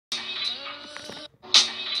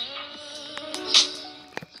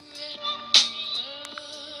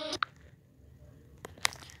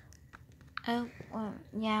Oh, well,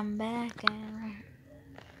 yeah, I'm back.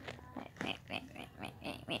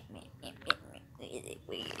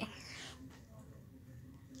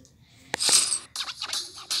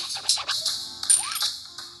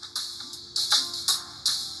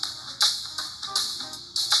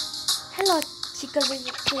 Hello, chicas de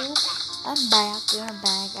YouTube. I'm back. We're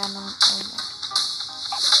back. I don't.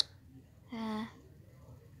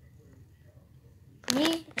 For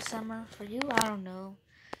me, it's summer. For you, I don't know.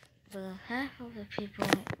 But half of the people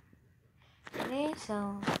today.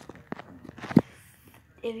 So,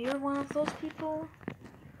 if you're one of those people,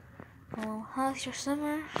 well, how's your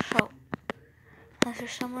summer? So, how's your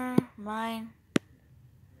summer? Mine,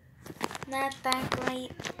 not that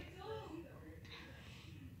great.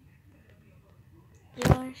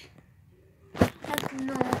 Yours? I don't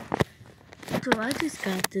know. So I just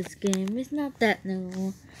got this game. It's not that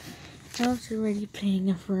new. I was already playing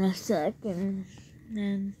it for a second,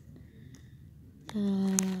 and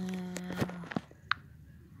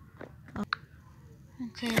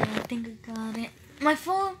okay, I think I got it. My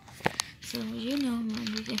phone. So you know,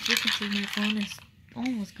 if you can see, my phone is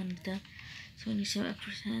almost gonna die.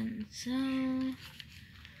 27%. So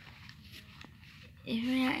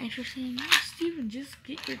if you're saying, Steven, just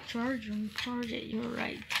get your charger and charge it, you're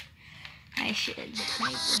right. I should.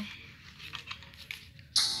 Maybe.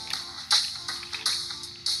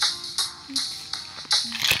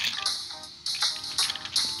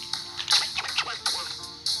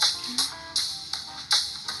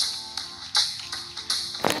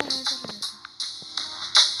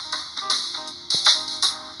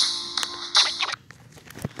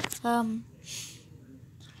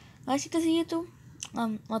 Así que si YouTube,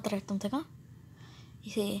 otra vez tonteca.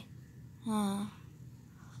 Dice,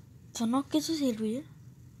 ¿eso no quiso servir?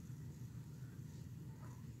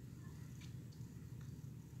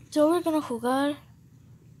 So we're gonna jugar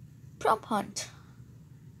Prop Hunt.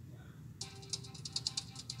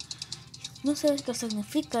 No sé qué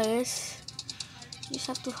significa, es you just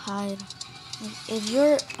have to hide. If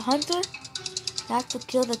you're a hunter, you have to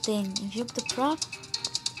kill the thing. If you're the prop,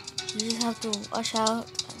 you just have to watch out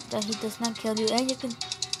that he does not kill you, and you can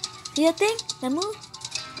see a thing, the move,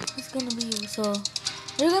 it's gonna be you. So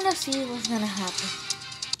we're gonna see what's gonna happen.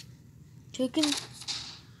 So you can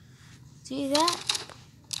see that.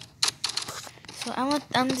 So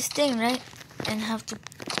I'm this thing, right? And have to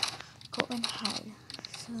go and hide.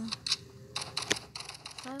 So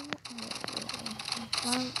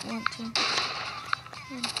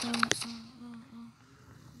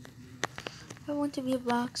if I want to be a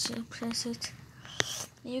box, you press it.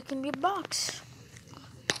 You can be a box.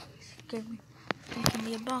 You can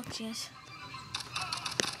be a box, yes.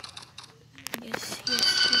 Yes.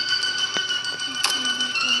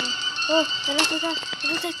 Oh, I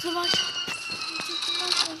don't take too much.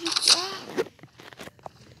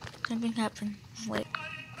 Something happened. Wait.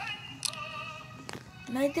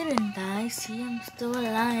 I didn't die. See, I'm still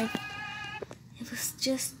alive. It was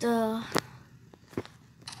just see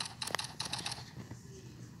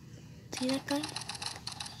that guy?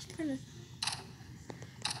 Oh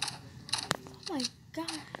my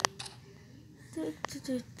god.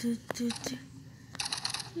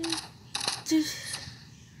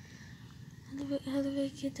 How do I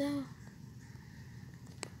get down?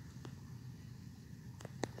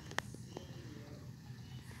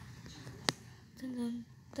 Dun dun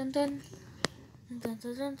dun dun dun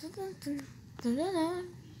dun dun dun dun dun dun dun.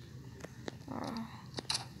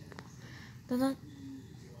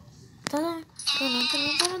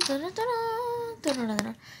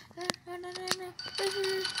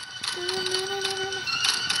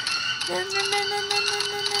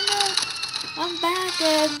 I'm back,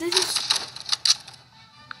 and this is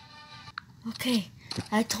okay.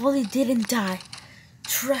 I totally didn't die.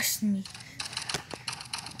 Trust me.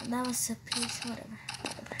 That was a piece. Whatever.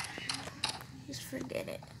 Just forget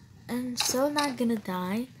it. I'm still not gonna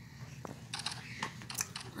die.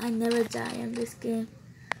 I never die in this game.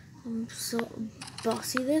 I'm so boss.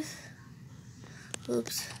 See this?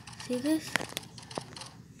 Oops. See this?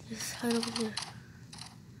 Just hide over here.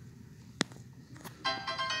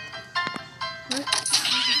 What?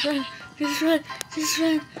 Just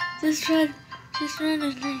run.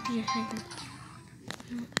 And hide here.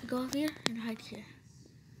 Go over here and hide here.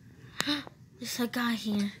 There's a guy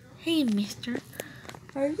here. Hey, mister.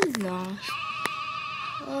 Are you lost?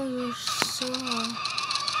 Oh, you're so...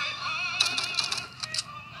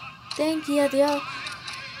 Thank you, Adele.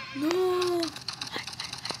 No!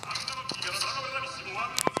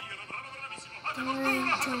 Don't worry,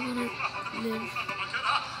 I'm gonna live.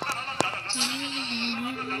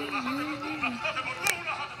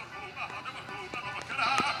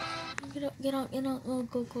 Get Oh,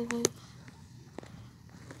 go.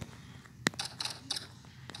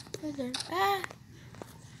 Right there. Ah!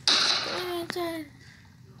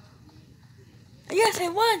 Yes, I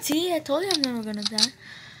won. See, I told you I'm never gonna die.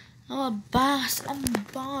 I'm a boss.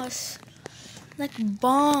 Like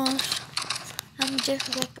boss. I'm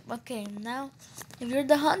just like, okay, now, if you're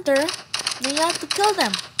the hunter, then you have to kill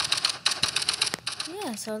them.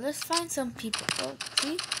 Yeah, so let's find some people. Oh,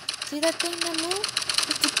 see that thing that move?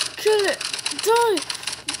 You have to kill it. Die!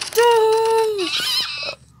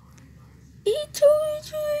 Eat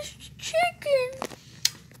his chicken.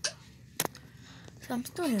 So I'm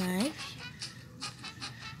still alive.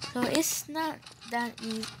 So it's not that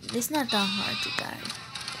easy. It's not that hard to die.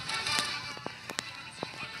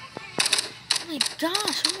 Oh my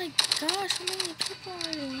gosh! How many people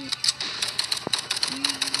are there?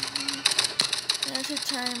 There's a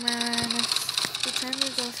timer, and if the timer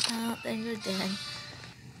goes out, then you're dead.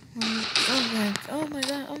 Oh my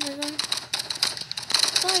god.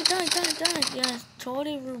 Die. Yes,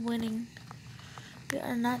 totally we're winning. We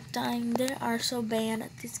are not dying. They are so bad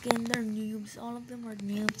at this game. They're noobs. All of them are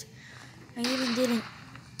noobs. I even didn't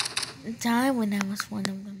die when I was one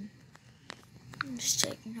of them. I'm just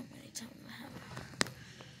checking how many times I have.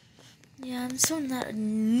 Yeah, I'm so not a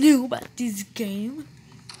noob at this game.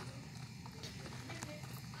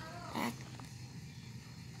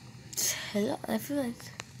 I feel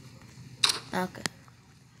like... Okay.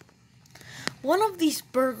 One of these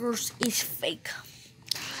burgers is fake.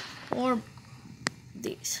 Or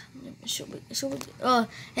this. Let me show it.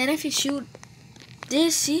 And if you shoot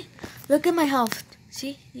this, see? Look at my health.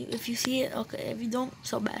 See? If you see it, okay. If you don't,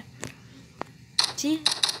 so bad. See?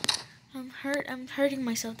 I'm hurting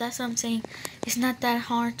myself. That's what I'm saying. It's not that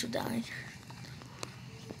hard to die.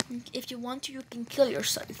 If you want to, you can kill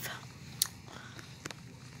yourself.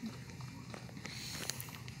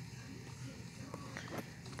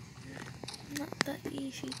 Not that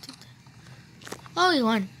easy to do. Oh, you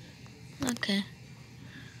won. Okay.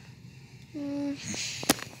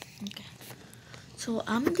 Okay. So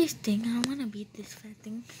I'm this thing. I don't want to beat this fat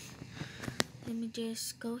thing. Let me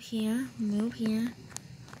just go here. Move here.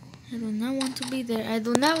 I do not want to be there. Run!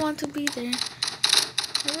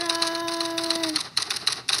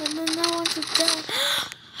 I do not want to die.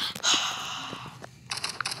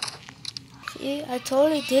 See, I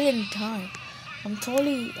totally didn't die. I'm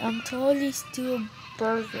totally still a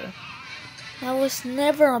burger. That was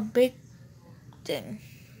never a big thing.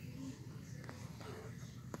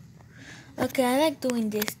 Okay, I like doing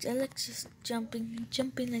this. I like just jumping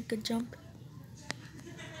like a jump.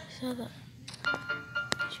 Shut up.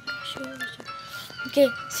 Okay,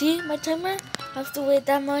 see my timer? I have to wait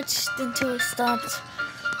that much until it stops.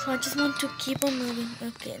 So I just want to keep on moving.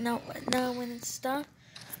 Okay, now when it stops,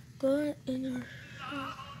 go in your...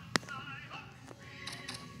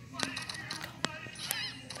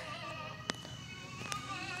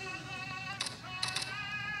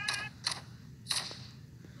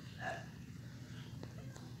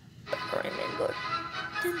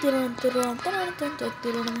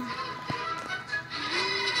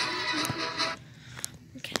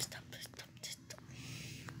 Okay, stop.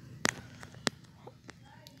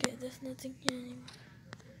 Okay, there's nothing here anymore.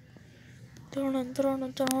 Don't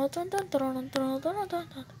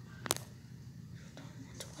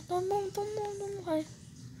move. Go.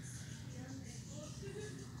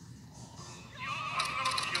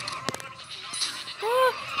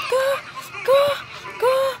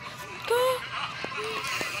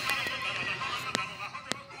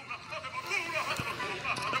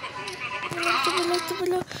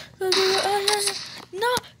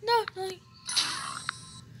 No.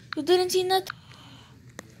 You didn't see nothing.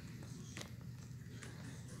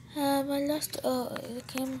 I lost. Oh, the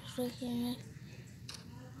camera's right here. Right?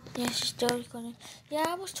 Yeah, she's still recording. Yeah,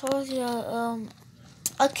 I was totally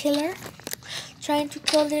a killer trying to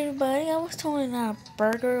kill everybody. I was totally not a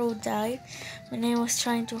burger who died when I was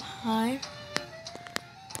trying to hide.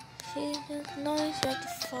 See that noise? You have to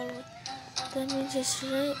follow it. That means it's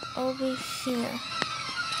right over here.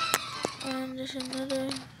 And there's another.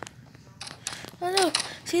 Oh no!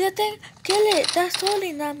 See that thing? Kill it! That's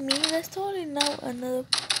totally not me. That's totally not another.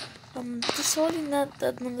 That's totally not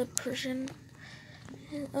another person.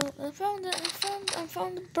 I found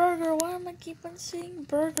the burger. Why am I keep on saying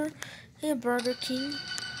burger? Hey, Burger King.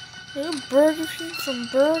 Hey, Burger King from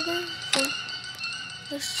Burger.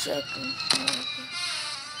 Let's check.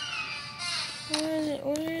 Where is it?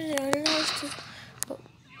 I lost it.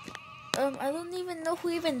 I don't even know who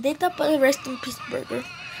even did that, but rest in peace, Burger.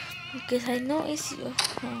 Because I know it's you.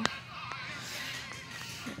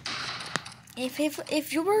 If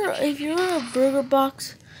you were a burger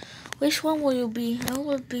box Which one will you be? I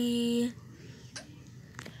will be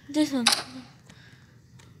this one.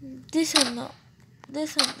 This one no.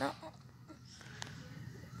 This one no.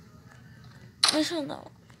 This one no.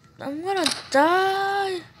 I'm gonna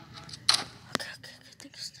die.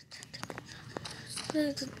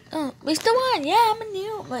 Okay. Oh, it's the one. Yeah, I'm a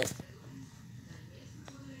new. Wait.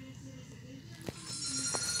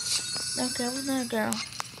 Okay, I was not a girl,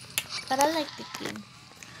 but I like the game.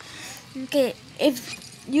 Okay, if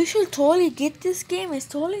you should totally get this game. It's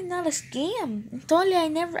totally not a scam.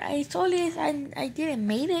 I didn't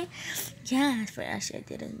made it. Yeah, actually I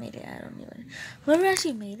didn't made it. I don't even. Whoever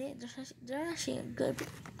actually made it, they're actually good.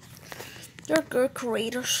 They're good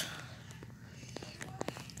creators.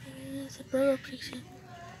 It's a burger pizza.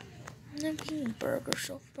 I'm eating burgers.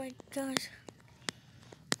 Oh my gosh.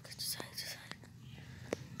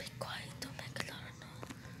 Be quiet. Don't make a lot of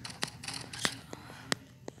noise.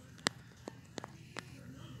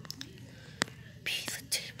 Be the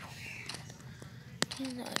table.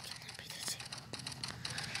 No, I cannot be the table.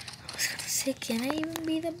 I was gonna say, can I even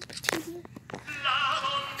be the table?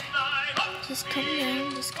 Just come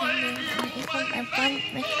down.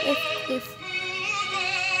 If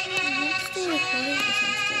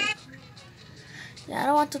yeah, I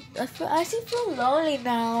don't want to. I feel lonely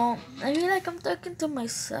now. I feel like I'm talking to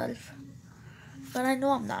myself, but I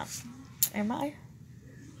know I'm not. Am I?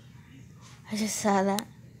 I just saw that.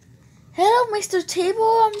 Hello, Mr.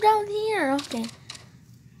 Table. I'm down here. Okay.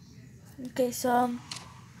 Okay, so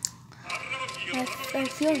I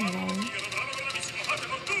feel lonely.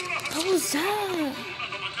 What was that?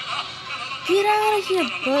 Get out of here,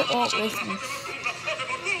 bird. Oh, listen.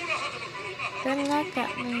 Don't look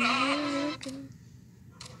at me.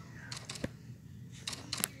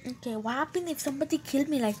 Okay, what happened if somebody killed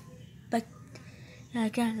me like that,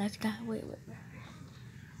 like that? Wait.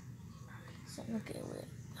 So, okay, wait.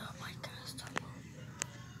 Oh my God, stop.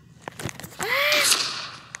 Ah!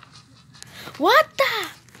 What the?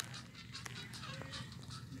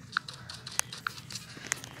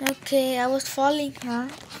 Okay, I was falling, huh?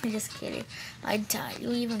 I'm just kidding. I died.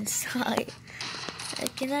 You even saw it. I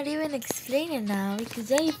cannot even explain it now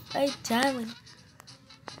because I died when.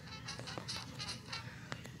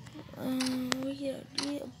 We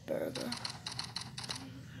eat a burger.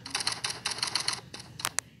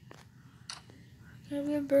 Can I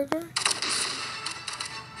be a burger?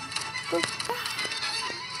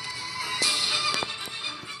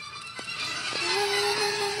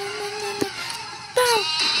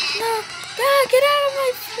 No, God, get out of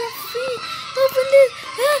my feet. Open this.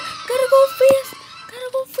 Gotta go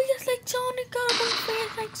fast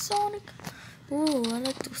like Sonic. Ooh, I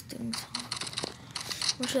like those things.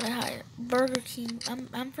 Where should I hide? Burger King.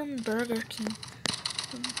 I'm from Burger King.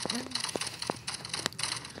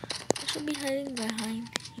 I should be hiding behind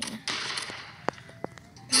here.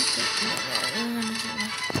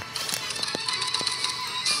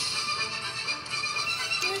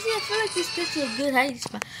 I feel like this is a good hiding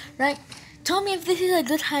spot, right? Tell me if this is a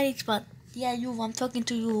good hiding spot. Yeah, I'm talking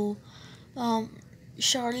to you,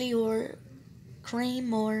 Charlie or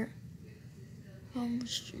Cream or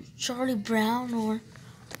Charlie Brown or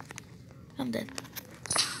I'm dead.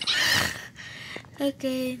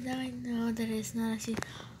 Okay, now I know that it's not actually.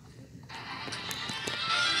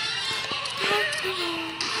 Help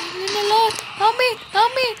me! No!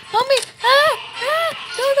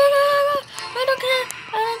 I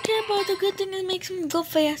don't care, but the good thing is it makes me go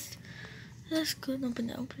fast. That's good. Open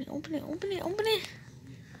it. I'm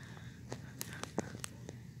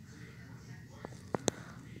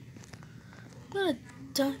gonna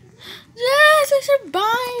die. Yes, I survived.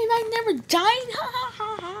 I never died.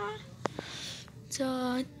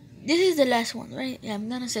 So, this is the last one, right? Yeah, I'm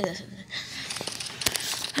gonna say this.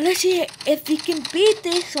 Let's see if we can beat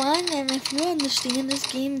this one, and if you understand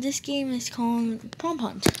this game is called Prom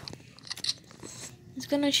Hunt. It's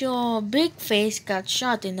gonna show a big face got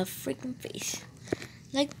shot in the freaking face.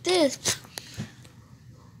 Like this.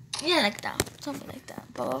 Yeah, like that. Something like that.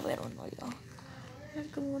 Pero no yo.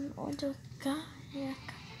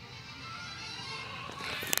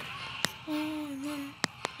 Oh no.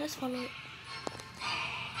 Let's follow it.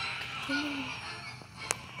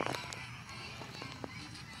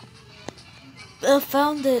 I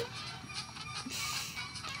found it.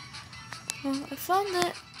 I found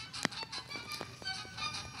it.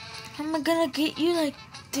 I'm gonna get you like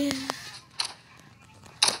this.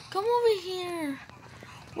 Come over here.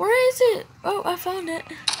 Where is it? Oh, I found it.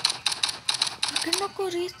 ¿Por qué no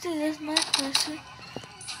corriste? That's my question.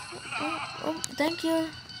 Oh, thank you.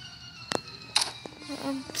 I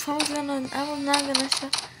was not gonna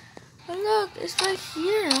stop. Oh, look, it's right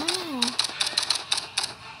here. Oh.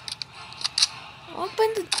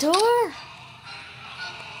 Open the door.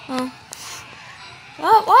 Oh.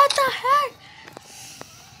 Oh, what the heck?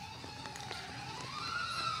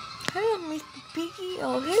 Hello, Mr. Piggy.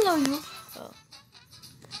 Oh, hello, you. Oh,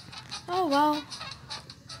 oh wow.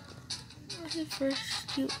 What's the first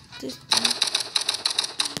cute this thing?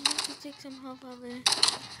 I have to take some help of it.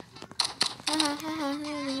 Ha ha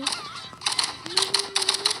ha.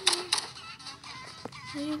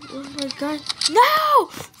 Oh my god. No!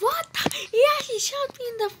 What? He actually shot me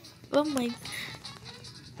in the... Oh my...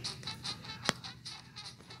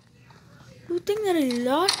 You think that I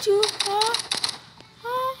lost you? Huh?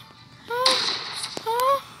 Huh? Huh?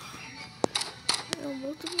 Huh? No,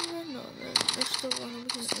 both of them? No, that's the one.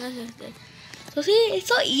 That's. So see, it's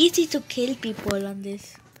so easy to kill people on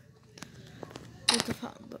this.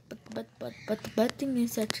 But the bad thing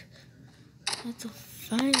is that that's a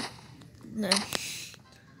fine... No.